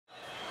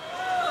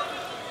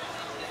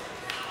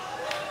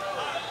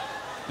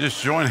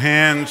Just join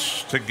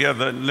hands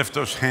together and lift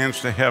those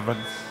hands to heaven.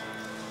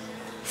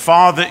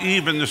 Father,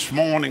 even this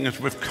morning as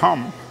we've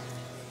come,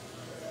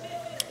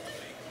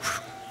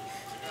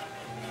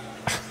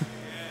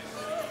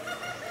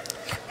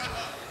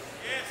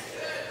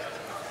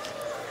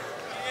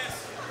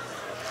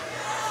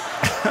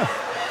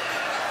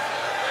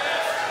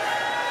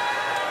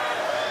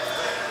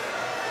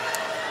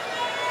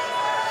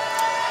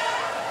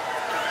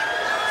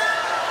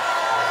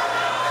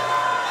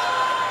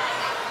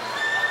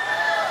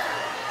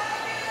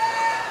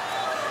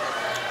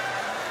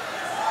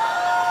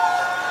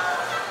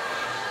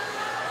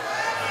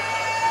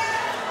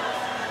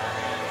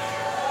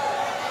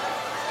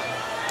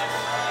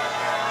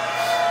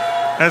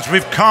 as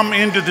we've come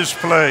into this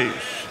place,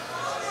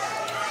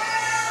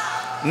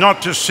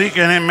 not to seek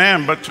any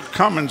man, but to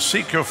come and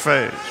seek your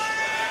face.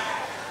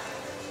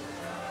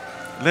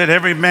 Let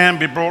every man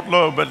be brought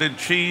low, but let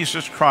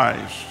Jesus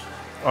Christ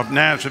of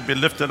Nazareth be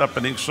lifted up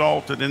and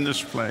exalted in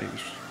this place.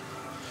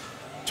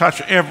 Touch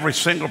every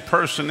single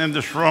person in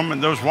this room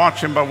and those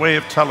watching by way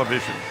of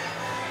television,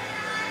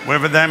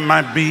 wherever that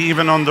might be,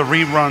 even on the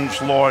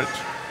reruns, Lord.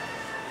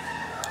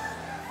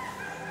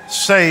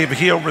 Save,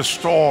 heal,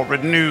 restore,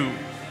 renew,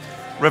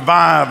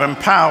 revive,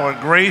 empower,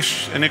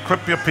 grace, and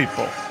equip your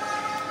people.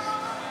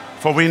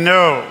 For we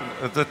know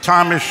that the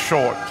time is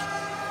short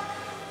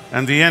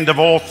and the end of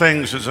all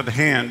things is at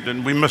hand,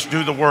 and we must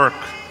do the work,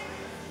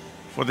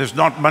 for there's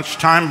not much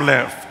time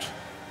left.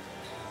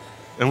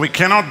 And we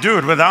cannot do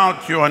it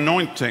without your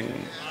anointing.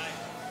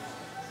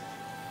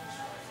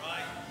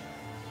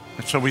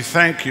 And so we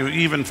thank you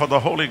even for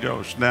the Holy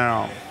Ghost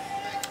now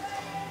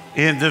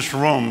in this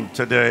room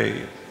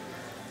today.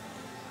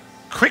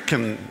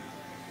 Quicken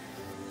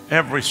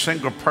every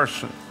single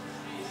person.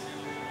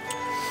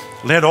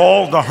 Let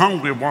all the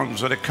hungry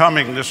ones that are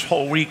coming this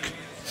whole week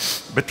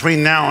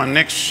between now and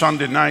next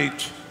Sunday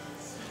night,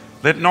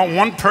 let not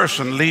one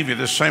person leave you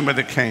the same way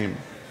they came.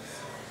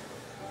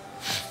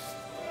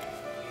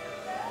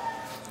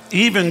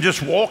 Even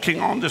just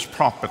walking on this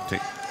property,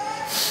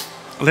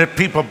 let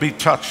people be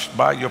touched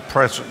by your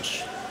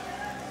presence.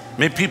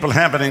 May people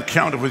have an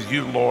encounter with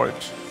you, Lord,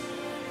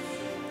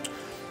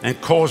 and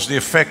cause the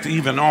effect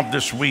even of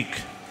this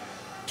week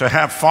to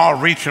have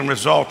far-reaching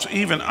results,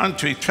 even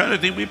unto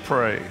eternity, we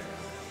pray.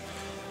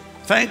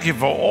 Thank you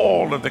for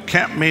all of the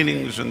camp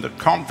meetings and the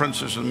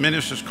conferences and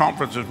ministers'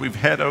 conferences we've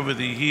had over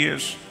the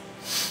years.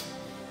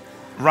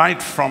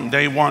 Right from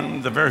day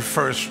one, the very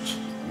first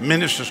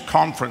ministers'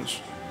 conference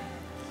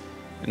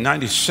in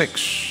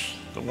 '96,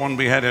 the one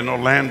we had in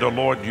Orlando,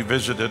 Lord, you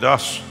visited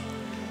us.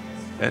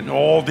 And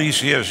all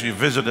these years you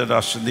visited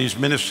us in these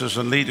ministers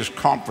and leaders'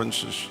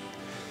 conferences.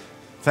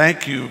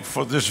 Thank you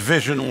for this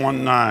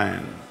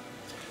Vision19,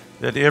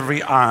 that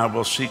every eye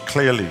will see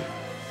clearly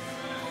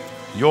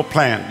your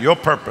plan, your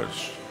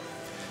purpose,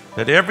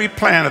 that every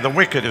plan of the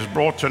wicked is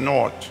brought to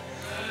naught.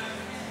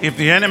 If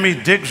the enemy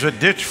digs a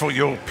ditch for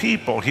your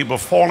people, he will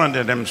fall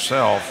into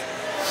himself.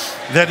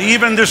 That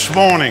even this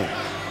morning,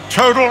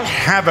 total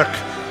havoc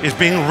is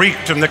being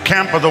wreaked in the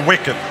camp of the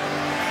wicked.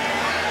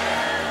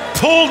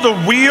 Pull the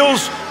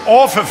wheels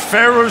off of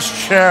Pharaoh's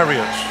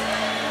chariots.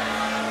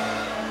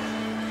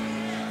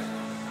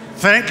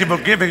 Thank you for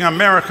giving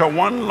America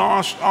one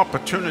last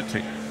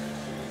opportunity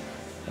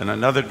and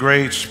another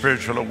great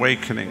spiritual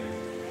awakening.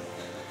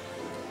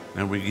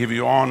 And we give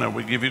you honor,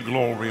 we give you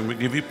glory, and we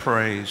give you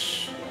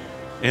praise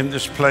in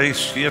this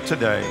place here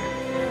today.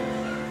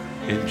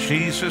 In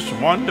Jesus'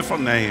 wonderful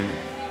name.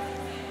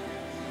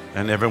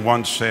 And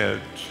everyone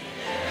said,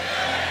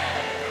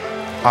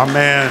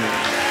 Amen.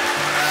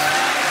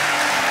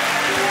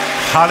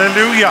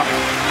 Hallelujah.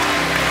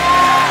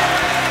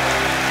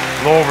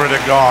 Glory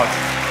to God.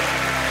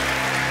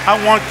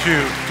 I want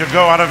you to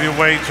go out of your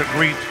way to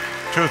greet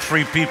 2 or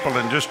 3 people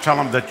and just tell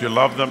them that you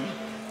love them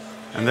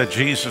and that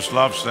Jesus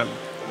loves them.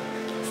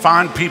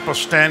 Find people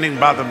standing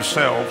by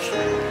themselves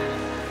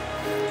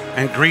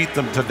and greet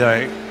them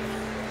today.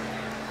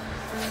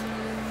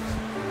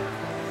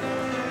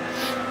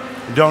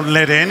 Don't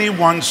let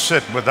anyone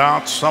sit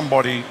without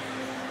somebody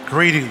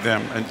greeting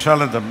them and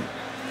telling them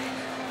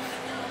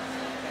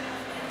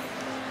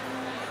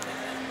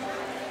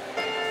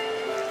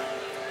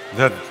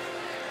that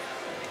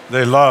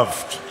they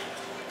loved.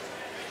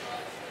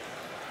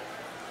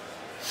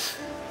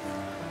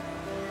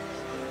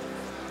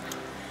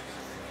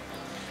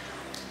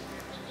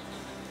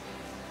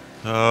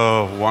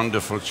 Oh,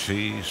 wonderful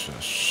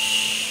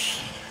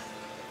Jesus.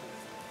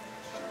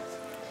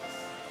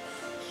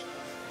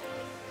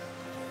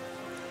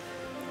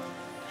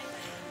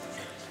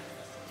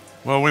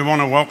 Well, we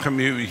want to welcome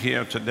you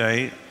here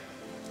today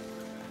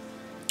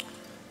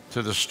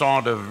to the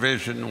start of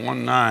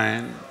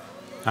Vision19.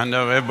 I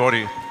know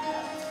everybody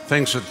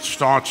thinks it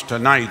starts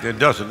tonight. It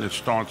doesn't. It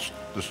starts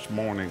this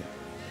morning.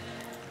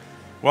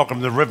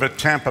 Welcome to River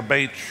Tampa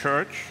Bay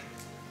Church.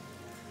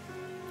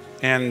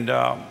 And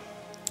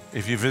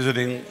if you're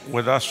visiting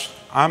with us,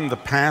 I'm the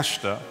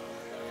pastor.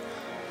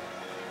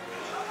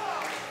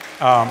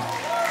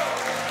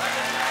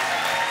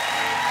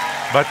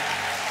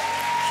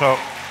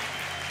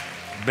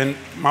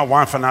 My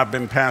wife and I have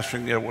been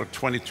pastoring there for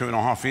 22 and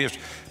a half years.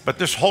 But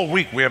this whole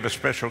week we have a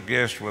special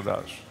guest with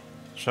us.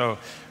 So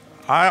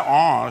I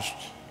asked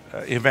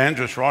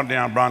Evangelist Rodney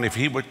Howard-Browne if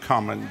he would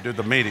come and do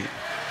the meeting.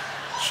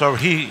 So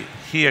he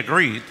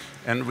agreed,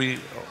 and we're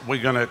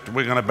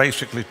gonna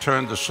basically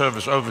turn the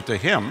service over to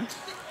him.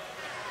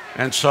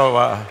 And so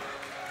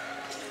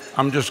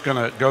I'm just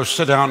gonna go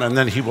sit down, and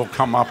then he will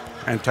come up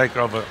and take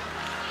over.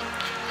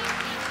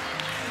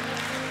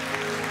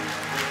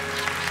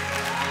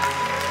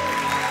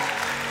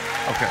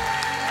 Okay.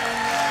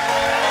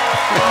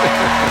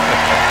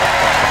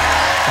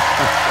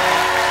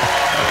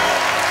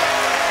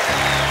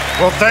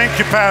 Well, thank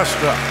you,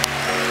 Pastor.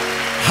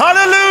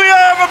 Hallelujah.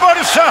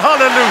 Everybody say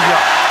hallelujah.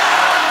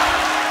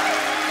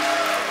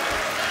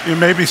 You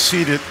may be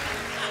seated.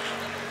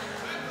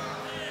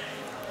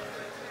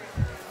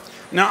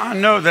 Now, I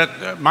know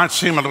that might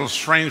seem a little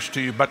strange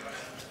to you, but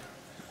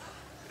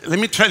let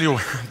me tell you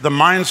the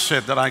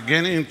mindset that I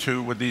get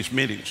into with these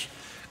meetings.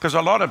 Because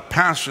a lot of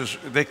pastors,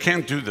 they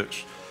can't do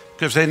this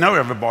because they know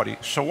everybody.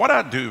 So what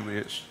I do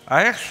is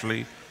I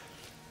actually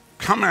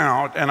come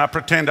out and I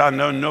pretend I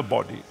know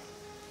nobody.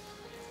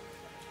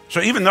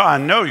 So even though I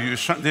know you,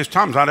 there's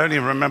times I don't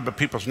even remember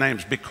people's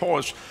names,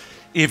 because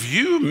if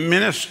you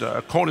minister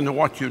according to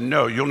what you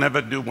know, you'll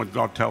never do what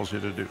God tells you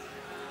to do.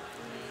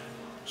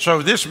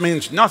 So this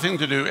means nothing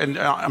to do, and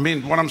I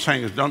mean, what I'm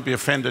saying is don't be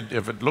offended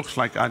if it looks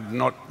like I do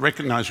not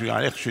recognize you.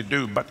 I actually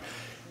do, but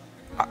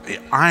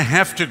I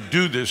have to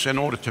do this in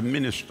order to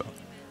minister.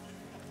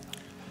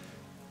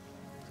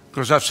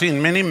 Because I've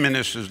seen many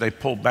ministers, they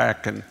pull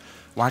back and,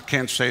 well, I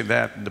can't say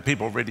that, and the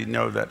people already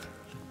know that.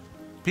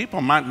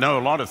 People might know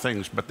a lot of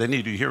things, but they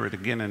need to hear it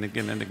again and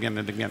again and again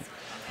and again.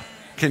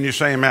 Can you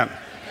say amen?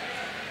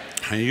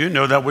 And you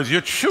know that with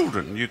your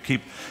children, you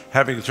keep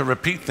having to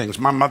repeat things.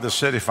 My mother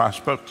said if I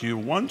spoke to you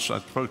once, I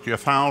spoke to you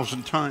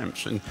 1,000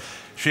 times. And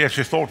she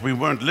actually thought we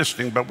weren't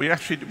listening, but we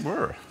actually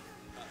were.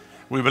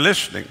 We were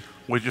listening.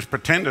 We just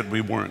pretended we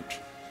weren't.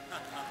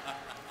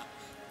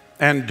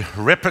 And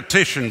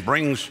repetition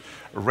brings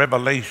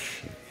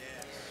revelation.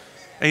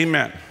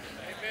 Amen. Amen.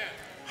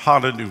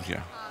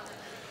 Hallelujah.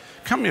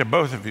 Come here,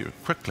 both of you,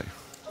 quickly.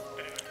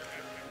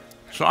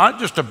 So I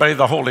just obey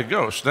the Holy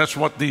Ghost. That's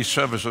what these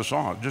services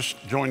are.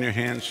 Just join your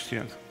hands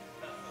here.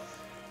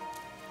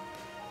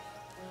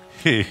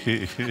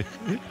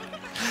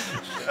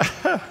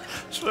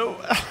 So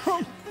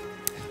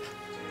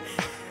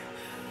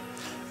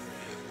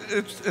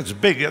it's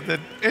bigger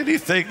than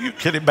anything you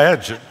can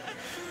imagine.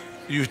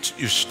 You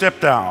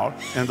stepped out,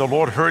 and the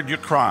Lord heard your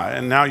cry,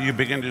 and now you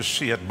begin to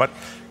see it. But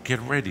get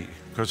ready,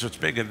 because it's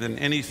bigger than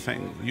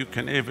anything you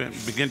can even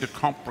begin to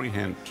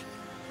comprehend.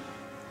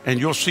 And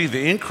you'll see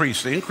the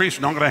increase. The increase is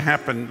not going to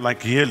happen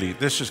like yearly.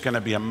 This is going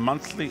to be a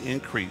monthly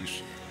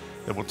increase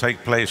that will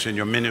take place in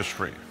your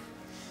ministry.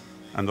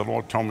 And the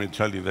Lord told me to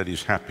tell you that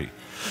He's happy.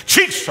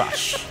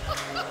 Jesus!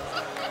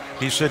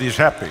 He said He's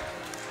happy.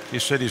 He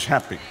said He's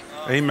happy.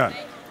 Amen.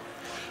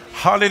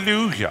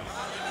 Hallelujah.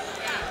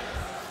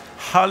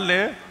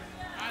 Hallelujah.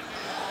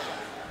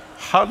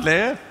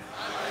 Hallelujah.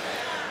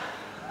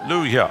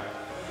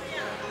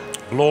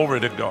 Glory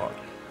to God.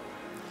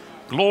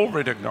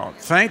 Glory to God.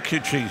 Thank you,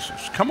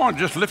 Jesus. Come on,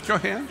 just lift your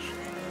hands.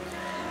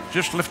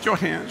 Just lift your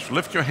hands.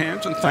 Lift your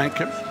hands and thank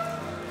Him.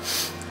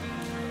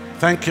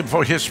 Thank Him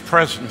for His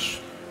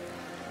presence.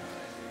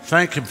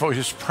 Thank Him for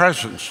His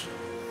presence.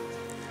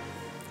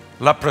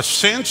 La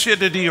presencia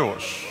de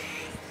Dios.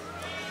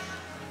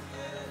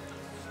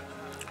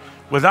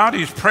 Without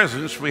His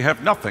presence, we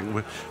have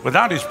nothing.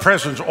 Without His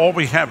presence, all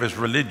we have is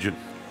religion.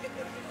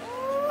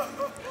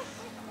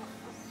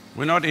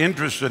 We're not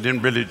interested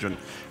in religion.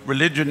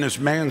 Religion is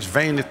man's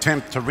vain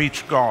attempt to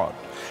reach God.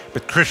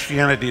 But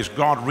Christianity is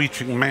God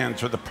reaching man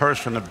through the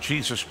person of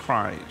Jesus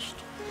Christ.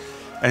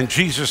 And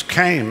Jesus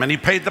came and He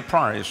paid the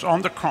price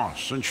on the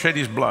cross and shed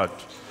His blood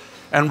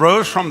and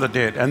rose from the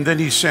dead. And then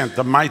He sent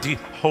the mighty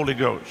Holy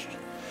Ghost.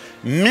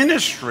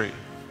 Ministry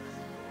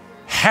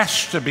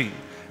has to be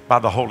by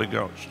the Holy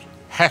Ghost.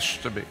 Has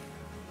to be.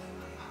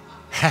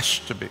 Has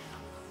to be.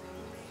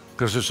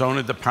 Because it's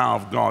only the power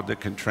of God that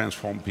can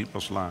transform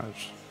people's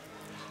lives.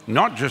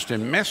 Not just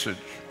in message.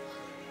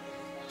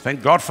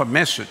 Thank God for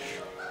message.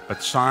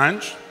 But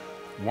signs,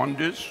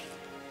 wonders,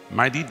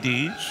 mighty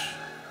deeds.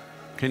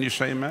 Can you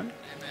say amen?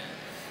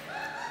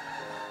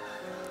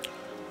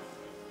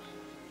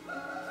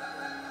 Amen.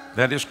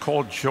 That is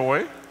called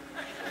joy.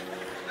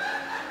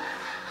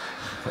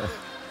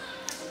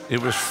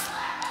 It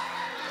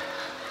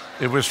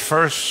was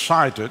first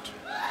sighted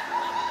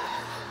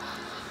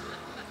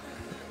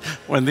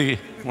when the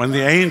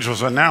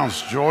angels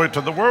announced, joy to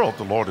the world,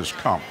 the Lord has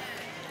come.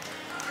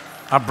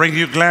 I bring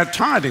you glad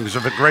tidings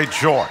of a great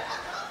joy.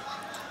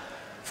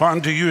 For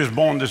unto you is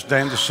born this day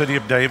in the city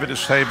of David a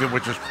Savior,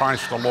 which is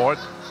Christ the Lord.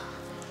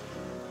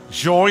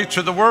 Joy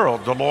to the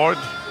world, the Lord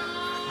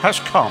has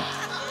come.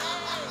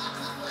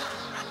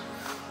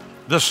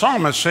 The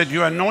psalmist said,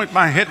 you anoint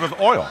my head with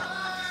oil,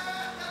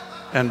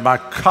 and my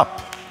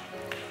cup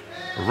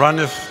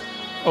runneth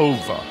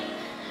over.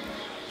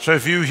 So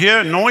if you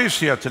hear noise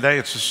here today,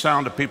 it's the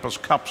sound of people's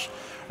cups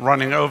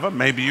running over.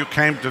 Maybe you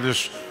came to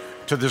this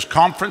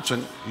conference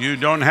and you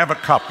don't have a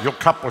cup. Your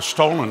cup was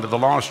stolen to the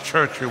last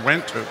church you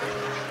went to.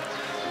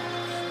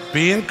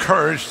 Be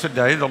encouraged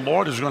today. The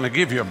Lord is going to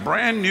give you a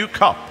brand new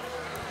cup.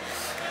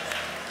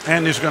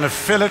 And He's going to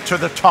fill it to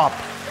the top,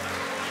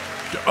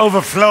 to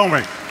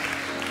overflowing.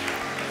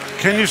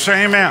 Can you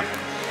say amen?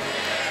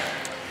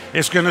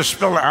 It's going to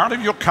spill out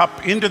of your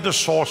cup into the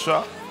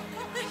saucer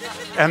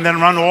and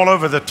then run all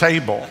over the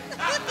table.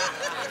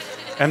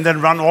 And then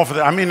run off of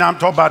it. I mean, I'm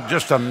talking about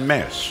just a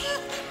mess.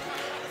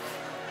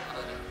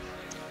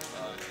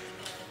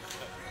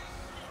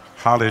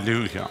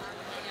 Hallelujah.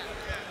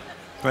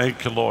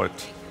 Thank you, Lord.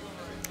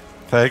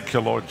 Thank you,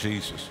 Lord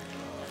Jesus.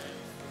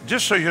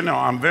 Just so you know,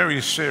 I'm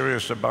very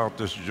serious about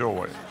this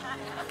joy.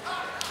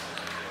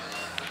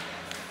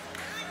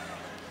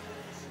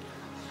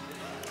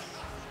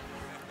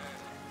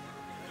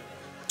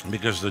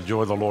 Because the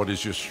joy of the Lord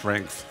is your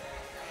strength.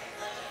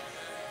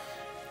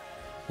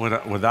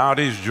 Without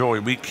His joy,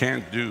 we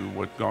can't do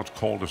what God's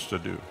called us to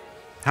do.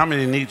 How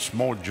many needs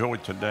more joy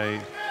today?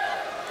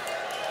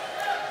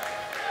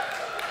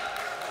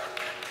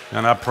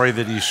 And I pray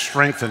that He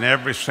strengthen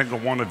every single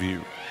one of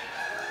you.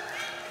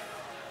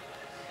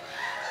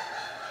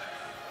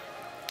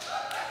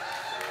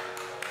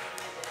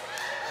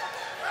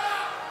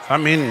 I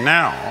mean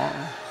now.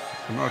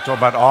 I'm not talking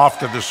about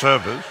after the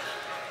service.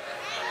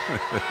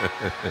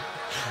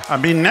 I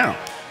mean now.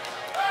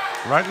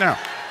 Right now.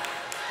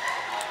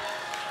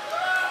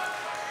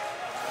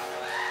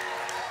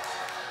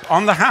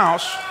 On the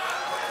house.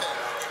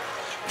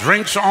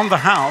 Drinks on the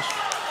house.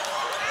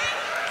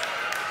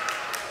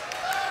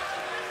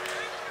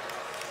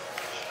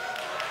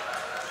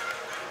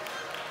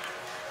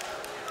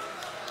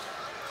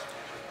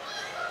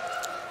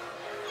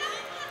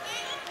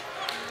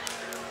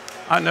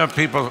 I know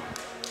people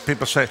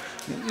say,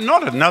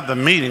 not another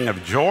meeting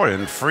of joy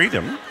and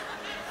freedom.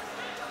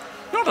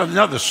 Not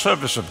another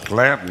service of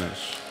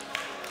gladness.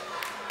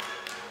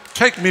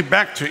 Take me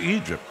back to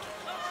Egypt.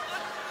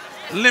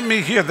 Let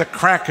me hear the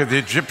crack of the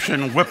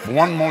Egyptian whip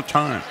one more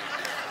time.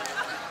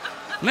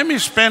 Let me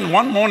spend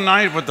one more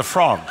night with the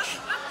frogs.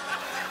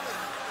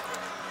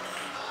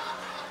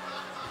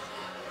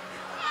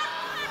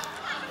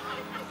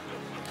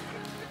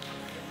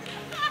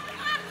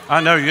 I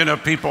know,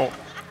 people,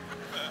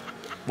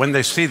 when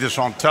they see this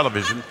on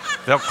television,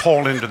 they'll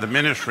call into the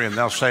ministry and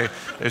they'll say,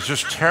 it's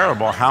just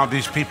terrible how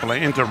these people are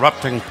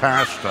interrupting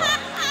Pastor.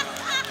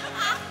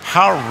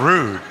 How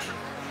rude.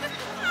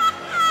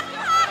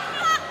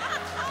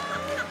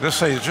 They'll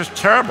say, it's just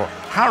terrible.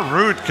 How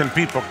rude can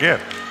people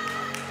get?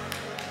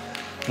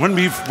 When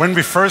we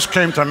first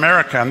came to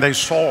America and they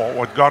saw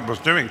what God was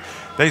doing,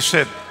 they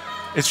said,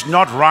 it's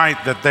not right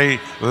that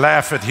they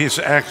laugh at his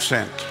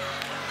accent.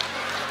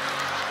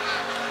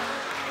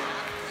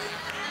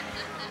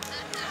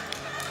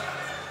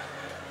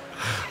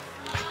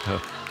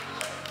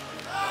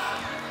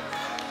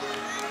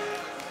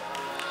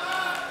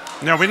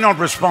 Now, we're not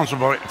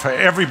responsible for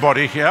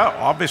everybody here.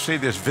 Obviously,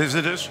 there's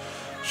visitors.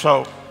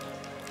 So,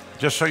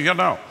 just so you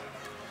know.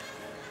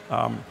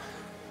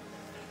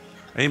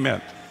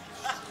 Amen.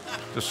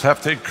 Just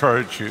have to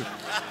encourage you.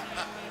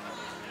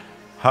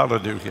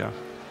 Hallelujah.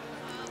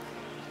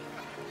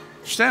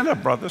 Stand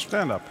up, brother.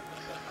 Stand up.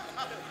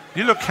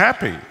 You look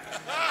happy.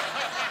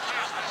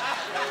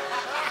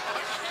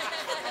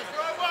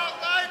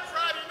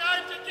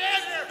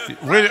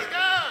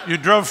 You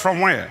drove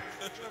from where?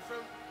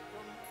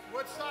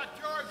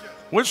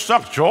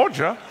 Woodstock,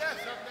 Georgia? Yes,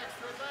 up next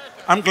to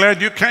Atlanta. I'm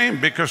glad you came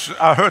because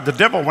I heard the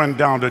devil went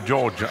down to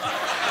Georgia.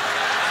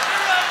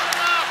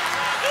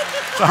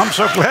 So I'm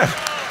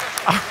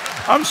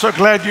so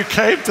glad you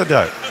came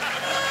today.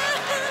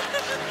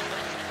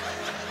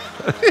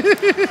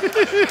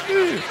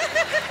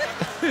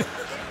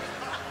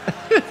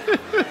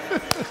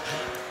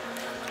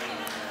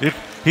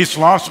 His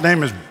last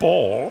name is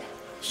Ball.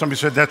 Somebody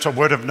said that's a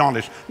word of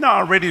knowledge. No,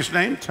 I read his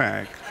name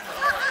tag.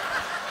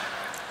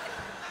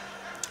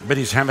 But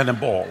he's having a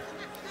ball.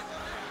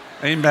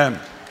 Amen.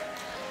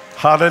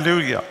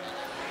 Hallelujah.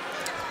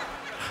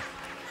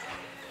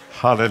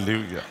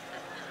 Hallelujah.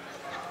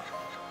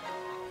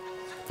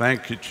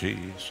 Thank you,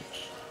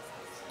 Jesus.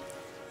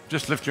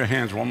 Just lift your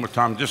hands one more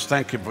time. Just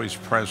thank Him for His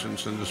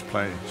presence in this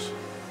place.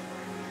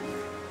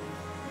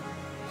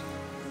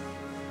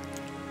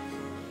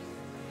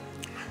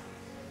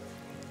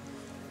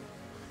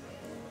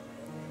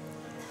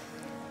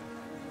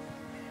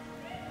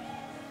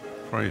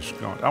 Praise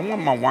God. I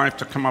want my wife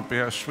to come up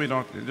here,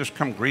 sweetheart. Just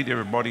come greet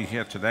everybody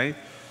here today.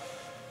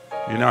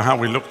 You know how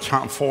we look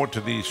forward to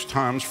these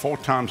times 4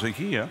 times a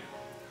year.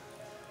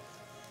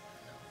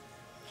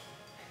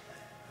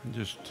 And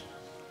just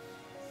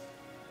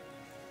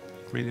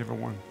greet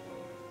everyone.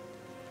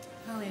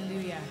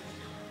 Hallelujah.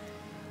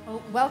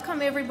 Well,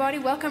 welcome everybody.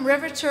 Welcome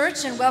River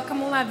Church and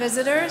welcome all our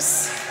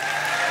visitors.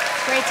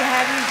 Great to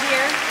have you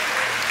here.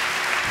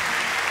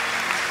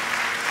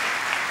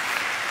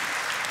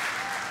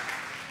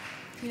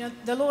 You know,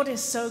 the Lord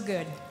is so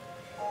good.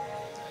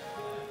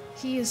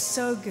 He is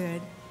so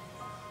good.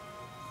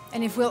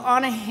 And if we'll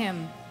honor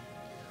Him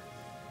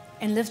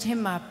and lift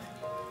Him up,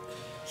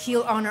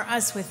 He'll honor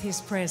us with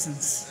His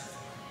presence.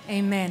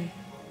 Amen.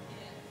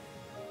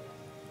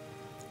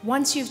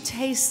 Once you've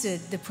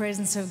tasted the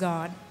presence of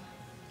God,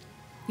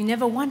 you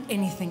never want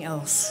anything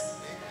else.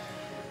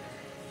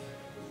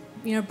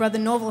 You know, Brother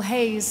Norval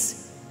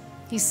Hayes,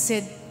 he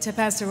said to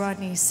Pastor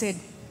Rodney, he said,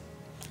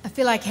 I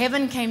feel like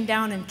heaven came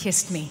down and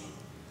kissed me.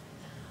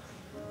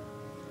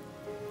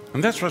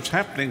 And that's what's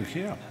happening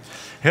here.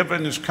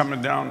 Heaven is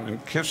coming down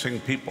and kissing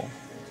people.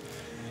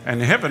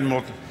 And heaven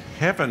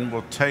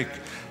will take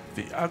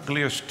the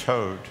ugliest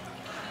toad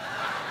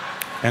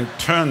and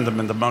turn them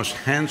into the most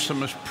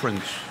handsomest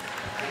prince.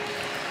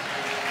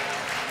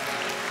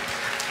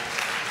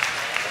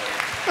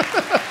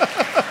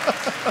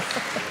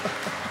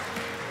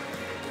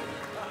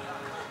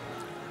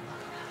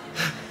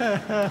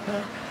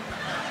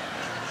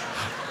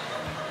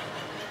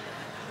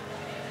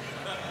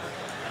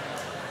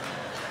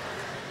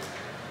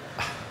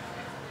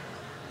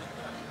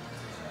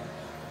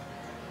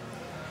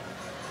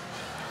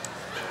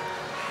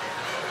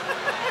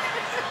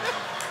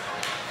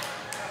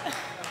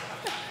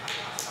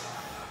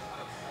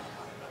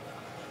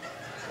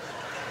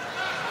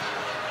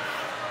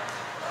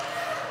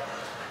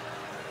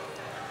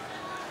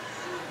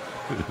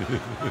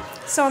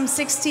 Psalm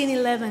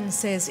 16:11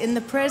 says, in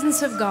the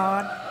presence of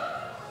God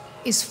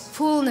is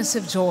fullness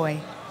of joy.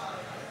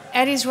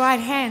 At His right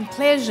hand,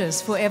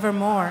 pleasures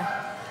forevermore.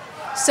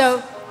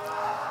 So,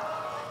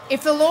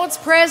 if the Lord's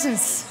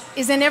presence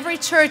is in every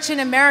church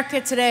in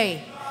America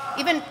today,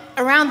 even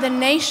around the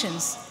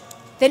nations,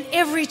 then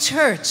every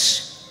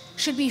church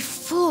should be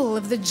full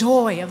of the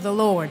joy of the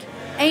Lord.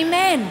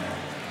 Amen.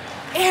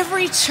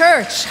 Every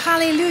church,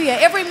 hallelujah,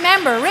 every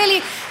member,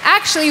 really,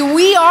 actually,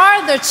 we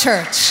are the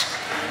church.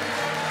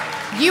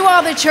 You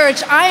are the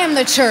church, I am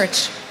the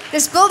church.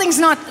 This building's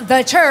not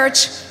the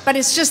church, but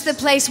it's just the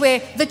place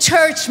where the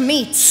church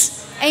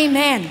meets.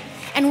 Amen.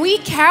 And we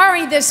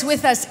carry this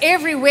with us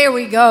everywhere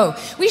we go.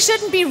 We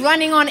shouldn't be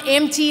running on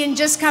empty and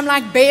just come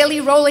like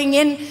barely rolling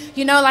in,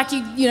 you know, like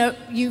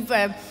you've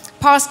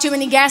passed too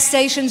many gas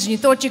stations and you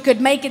thought you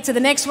could make it to the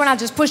next one. I'll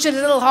just push it a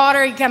little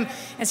harder. You come,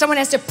 and someone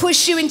has to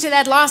push you into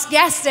that last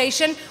gas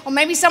station, or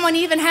maybe someone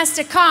even has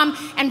to come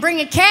and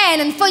bring a can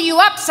and fill you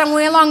up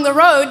somewhere along the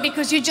road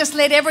because you just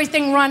let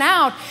everything run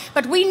out.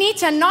 But we need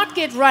to not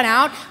get run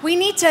out. We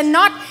need to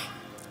not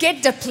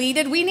get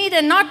depleted. We need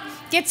to not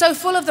get so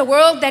full of the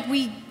world that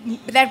we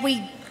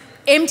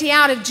empty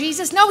out of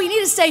Jesus. No, we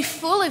need to stay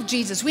full of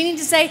Jesus. We need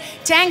to stay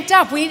tanked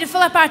up. We need to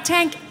fill up our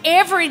tank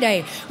every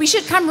day. We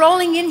should come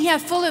rolling in here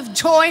full of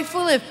joy,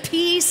 full of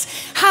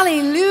peace.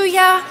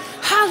 Hallelujah.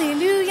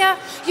 Hallelujah.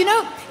 You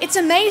know, it's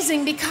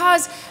amazing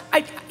because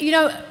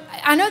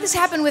I know this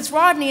happened with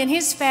Rodney and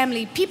his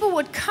family. People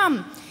would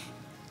come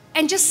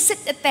and just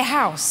sit at their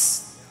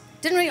house.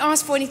 Didn't really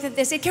ask for anything.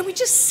 They said, can we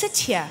just sit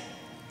here?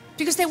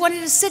 Because they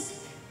wanted to sit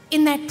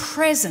in that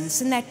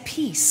presence, in that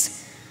peace.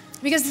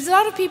 Because there's a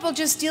lot of people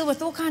just deal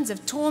with all kinds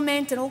of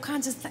torment and all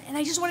kinds of things, and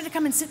I just wanted to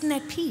come and sit in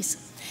that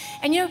peace.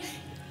 And you know,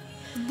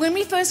 when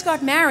we first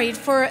got married,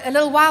 for a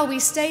little while, we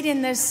stayed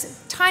in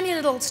this tiny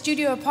little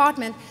studio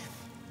apartment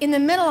in the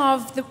middle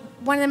of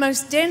one of the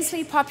most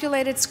densely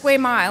populated square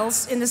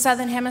miles in the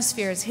Southern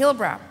Hemisphere. It's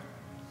Hillbrow.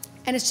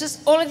 And it's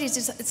just, all of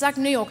these, it's like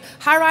New York,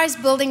 high-rise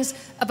buildings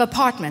of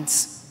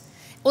apartments.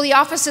 All the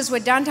offices were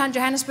downtown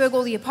Johannesburg,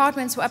 all the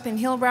apartments were up in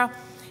Hillbrow.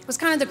 It was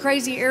kind of the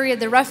crazy area,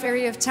 the rough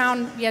area of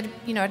town. You had,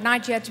 at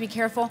night you had to be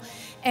careful.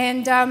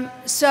 And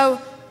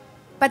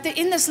but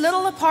in this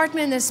little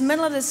apartment, in this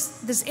middle of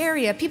this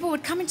area, people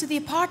would come into the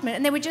apartment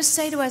and they would just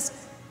say to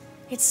us,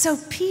 it's so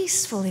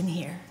peaceful in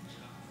here.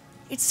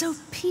 It's so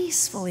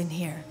peaceful in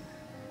here.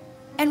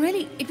 And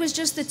really, it was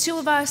just the two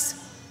of us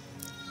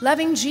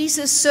loving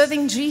Jesus,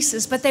 serving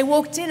Jesus, but they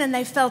walked in and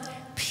they felt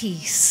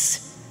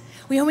peace.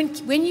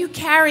 When you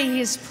carry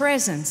His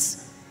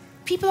presence,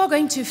 people are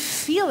going to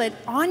feel it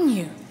on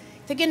you.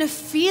 They're going to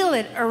feel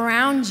it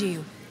around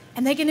you.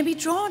 And they're going to be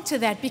drawn to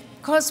that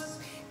because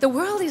the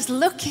world is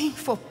looking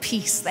for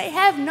peace. They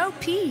have no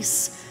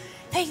peace.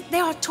 They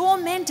are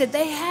tormented.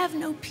 They have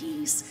no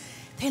peace.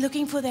 They're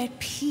looking for that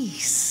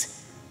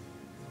peace.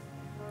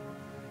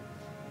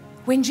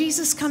 When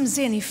Jesus comes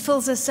in, He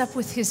fills us up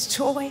with His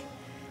joy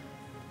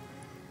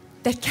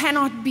that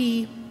cannot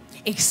be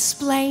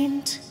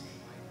explained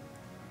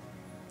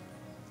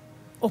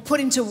or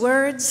put into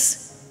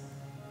words.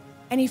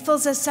 And He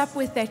fills us up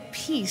with that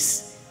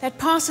peace that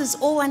passes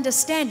all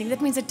understanding.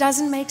 That means it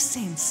doesn't make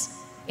sense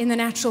in the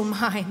natural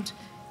mind.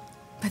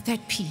 But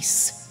that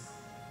peace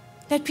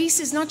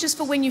is not just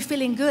for when you're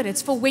feeling good.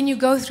 It's for when you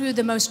go through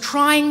the most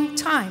trying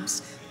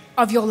times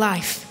of your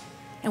life.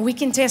 And we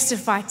can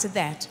testify to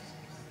that.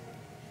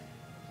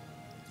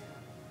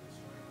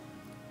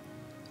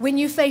 When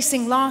you're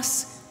facing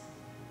loss,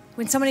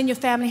 when someone in your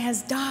family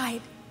has died,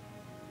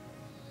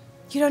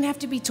 you don't have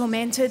to be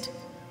tormented.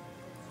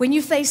 When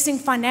you're facing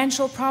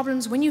financial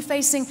problems, when you're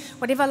facing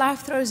whatever life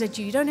throws at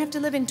you, you don't have to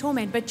live in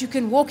torment, but you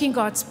can walk in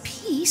God's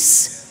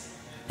peace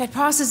that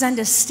passes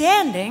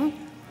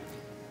understanding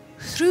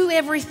through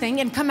everything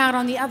and come out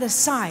on the other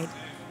side.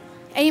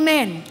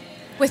 Amen.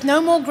 With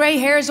no more gray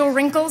hairs or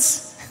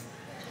wrinkles.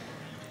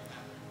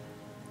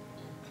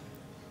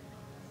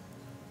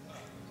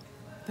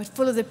 But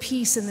full of the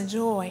peace and the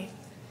joy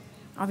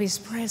of His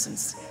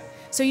presence.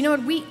 So you know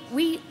what?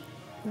 We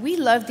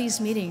love these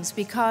meetings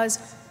because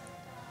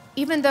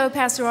even though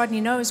Pastor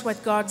Rodney knows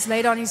what God's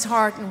laid on his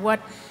heart and what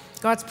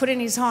God's put in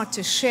his heart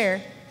to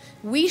share,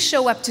 we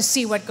show up to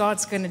see what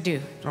God's going to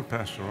do. Not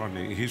Pastor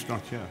Rodney. He's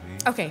not here.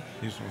 Okay.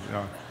 He's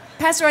not,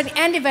 Pastor Rodney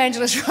and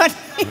Evangelist Rodney.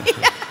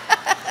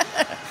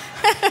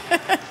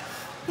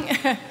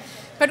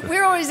 But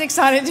we're always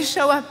excited to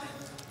show up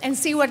and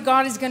see what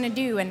God is going to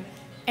do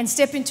and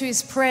step into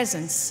His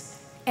presence.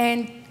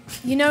 And,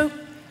 you know,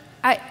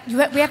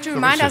 we have to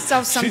remind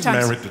ourselves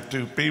sometimes. She's married to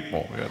two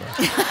people. You know.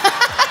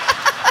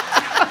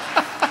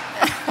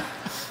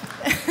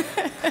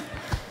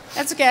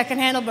 That's okay. I can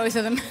handle both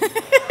of them.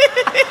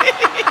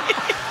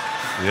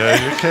 Yeah,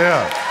 you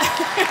can.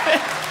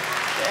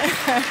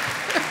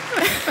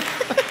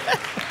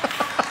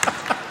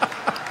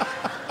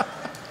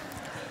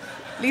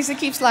 Lisa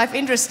keeps life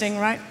interesting,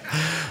 right?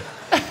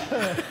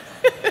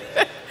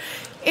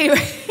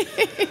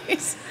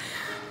 Anyways.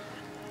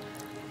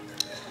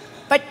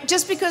 But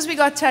just because we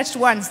got touched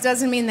once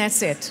doesn't mean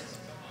that's it.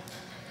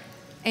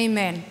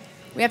 Amen.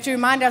 We have to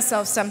remind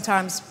ourselves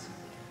sometimes,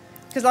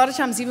 because a lot of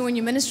times even when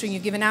you're ministering,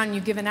 you're giving out and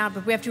you're giving out,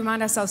 but we have to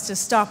remind ourselves to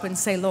stop and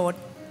say, Lord,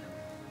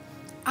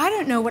 I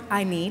don't know what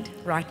I need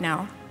right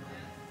now.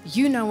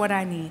 You know what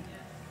I need.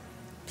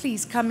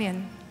 Please come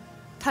in,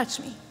 touch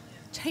me,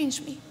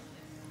 change me,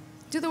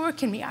 do the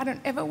work in me. I don't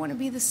ever want to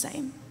be the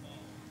same.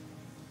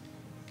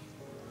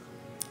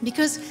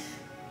 Because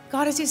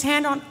God has His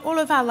hand on all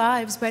of our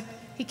lives, but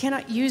He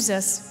cannot use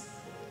us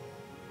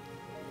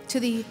to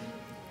the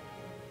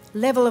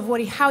level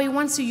of how He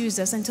wants to use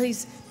us until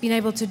He's been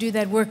able to do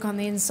that work on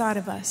the inside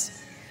of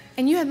us.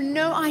 And you have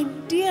no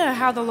idea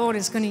how the Lord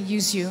is going to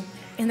use you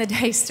in the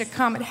days to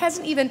come. It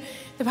hasn't even,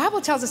 the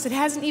Bible tells us it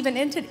hasn't even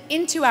entered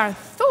into our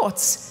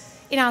thoughts,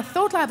 in our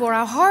thought life or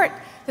our heart,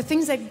 the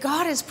things that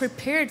God has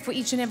prepared for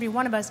each and every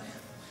one of us.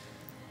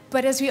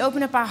 But as we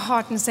open up our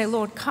heart and say,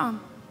 Lord,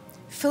 come,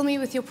 fill me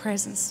with your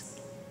presence,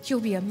 you'll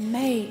be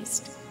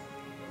amazed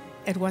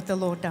at what the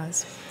Lord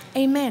does.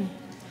 Amen.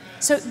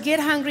 So get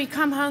hungry,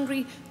 come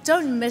hungry.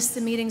 Don't miss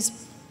the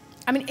meetings.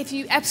 I mean, if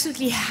you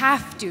absolutely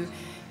have to,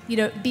 you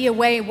know, be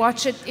away,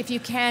 watch it if you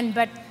can,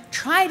 but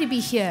try to be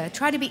here.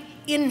 Try to be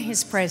in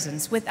His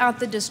presence without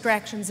the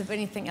distractions of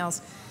anything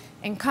else.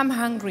 And come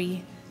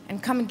hungry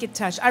and come and get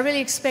touched. I really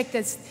expect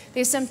that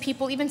there's some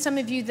people, even some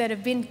of you that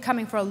have been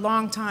coming for a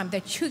long time,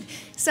 that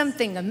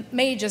something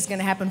major is going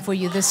to happen for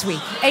you this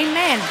week.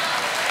 Amen.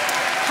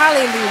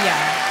 Hallelujah.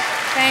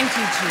 Thank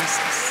you,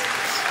 Jesus.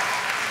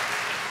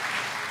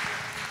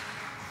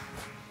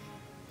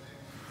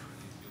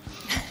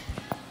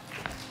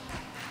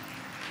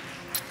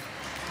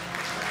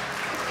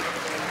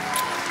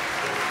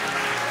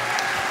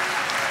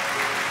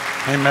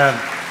 Amen.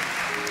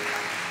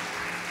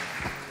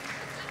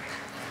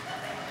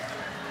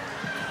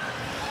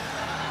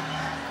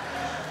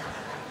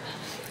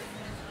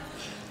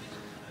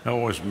 It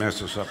always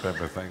messes up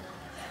everything.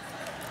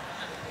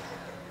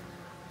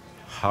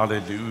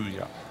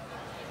 Hallelujah.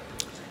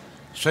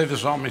 Say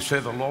this on me. Say,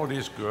 the Lord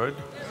is good,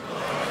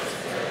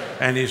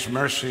 and His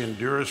mercy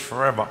endures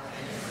forever.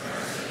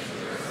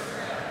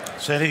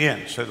 Say it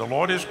again. Say, the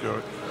Lord is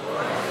good,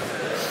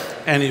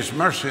 and His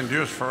mercy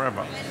endures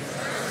forever.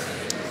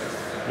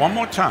 One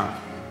more time.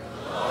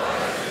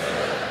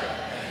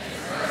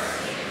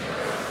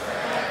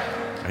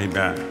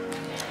 Amen.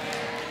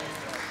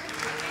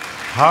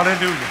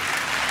 Hallelujah.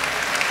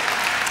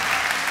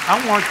 I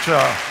want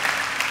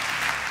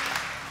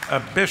a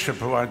bishop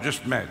who I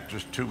just met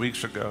just 2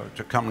 weeks ago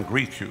to come and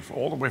greet you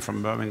all the way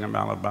from Birmingham,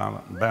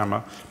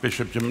 Alabama.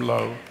 Bishop Jim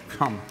Lowe,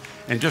 come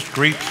and just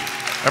greet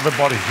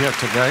everybody here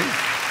today.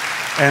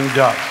 And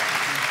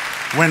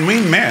when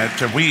we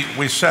met,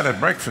 we sat at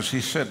breakfast.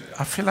 He said,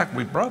 I feel like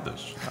we're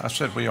brothers. I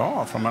said, we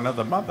are from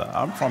another mother.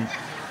 I'm from,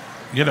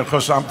 you know,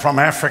 because I'm from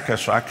Africa,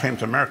 so I came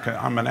to America.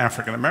 I'm an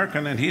African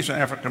American, and he's an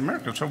African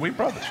American, so we're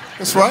brothers.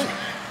 That's right.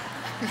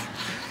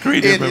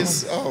 Greet everyone.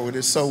 It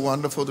is so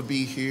wonderful to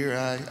be here.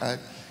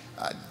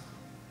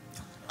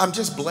 I'm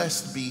just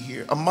blessed to be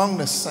here among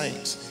the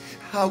saints.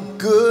 How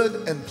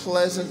good and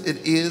pleasant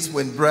it is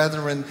when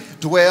brethren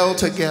dwell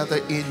together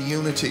in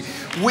unity.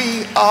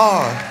 We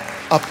are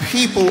a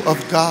people of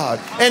God,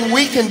 and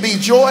we can be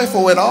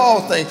joyful in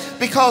all things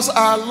because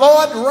our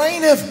Lord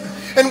reigneth,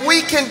 and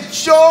we can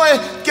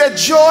get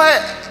joy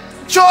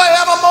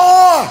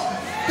evermore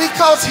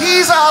because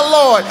He's our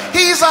Lord,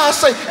 He's our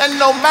Savior. And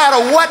no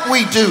matter what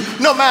we do,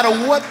 no matter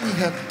what we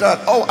have done,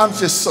 oh, I'm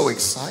just so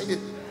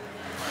excited.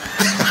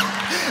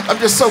 I'm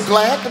just so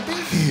glad to be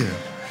here.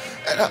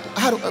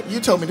 You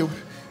told me to,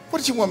 what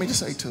did you want me to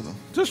say to them?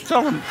 Just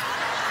tell them.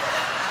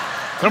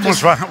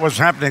 What's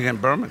happening in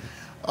Birmingham.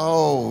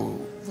 Oh,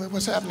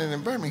 what's happening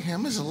in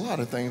Birmingham? There's a lot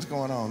of things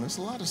going on. There's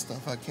a lot of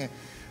stuff you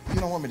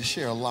don't want me to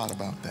share a lot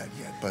about that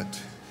yet, but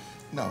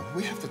No,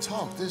 we have to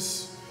talk.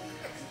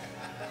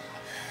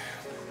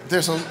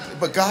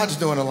 But God's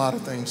doing a lot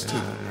of things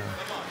too.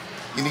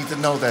 You need to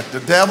know that the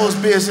devil's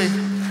busy,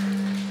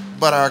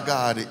 but our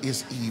God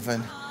is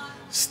even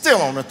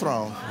still on the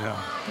throne.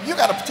 Yeah. You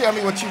got to tell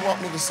me what you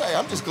want me to say.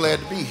 I'm just glad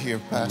to be here,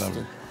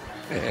 Pastor.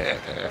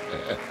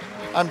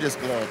 I'm just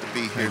glad to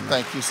be here.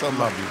 Thank you so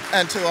much.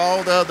 And to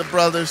all the other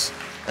brothers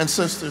and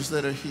sisters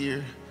that are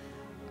here,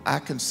 I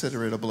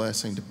consider it a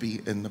blessing to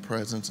be in the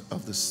presence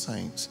of the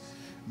saints.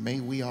 May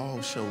we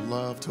all show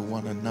love to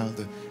one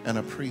another and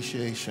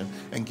appreciation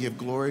and give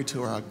glory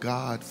to our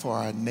God for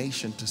our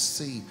nation to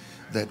see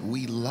that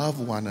we love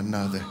one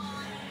another.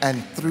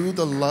 And through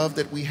the love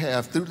that we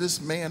have, through this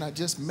man I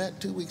just met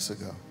 2 weeks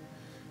ago,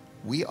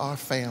 we are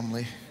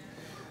family.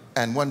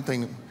 And one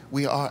thing,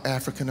 we are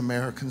African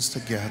Americans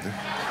together.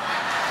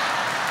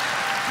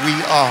 We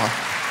are,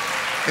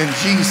 in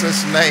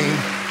Jesus' name.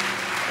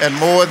 And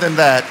more than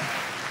that,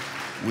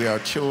 we are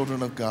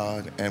children of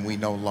God, and we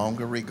no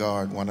longer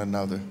regard one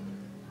another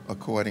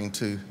according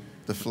to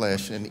the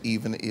flesh. And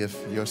even if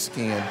your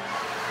skin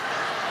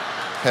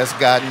has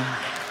gotten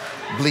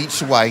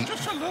bleached white,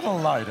 Just a little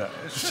lighter.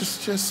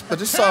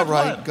 but it's all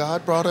right.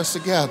 God brought us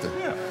together,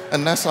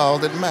 and that's all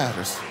that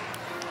matters.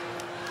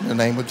 In the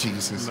name of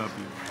Jesus. Love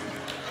you.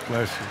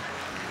 Bless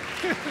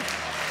you.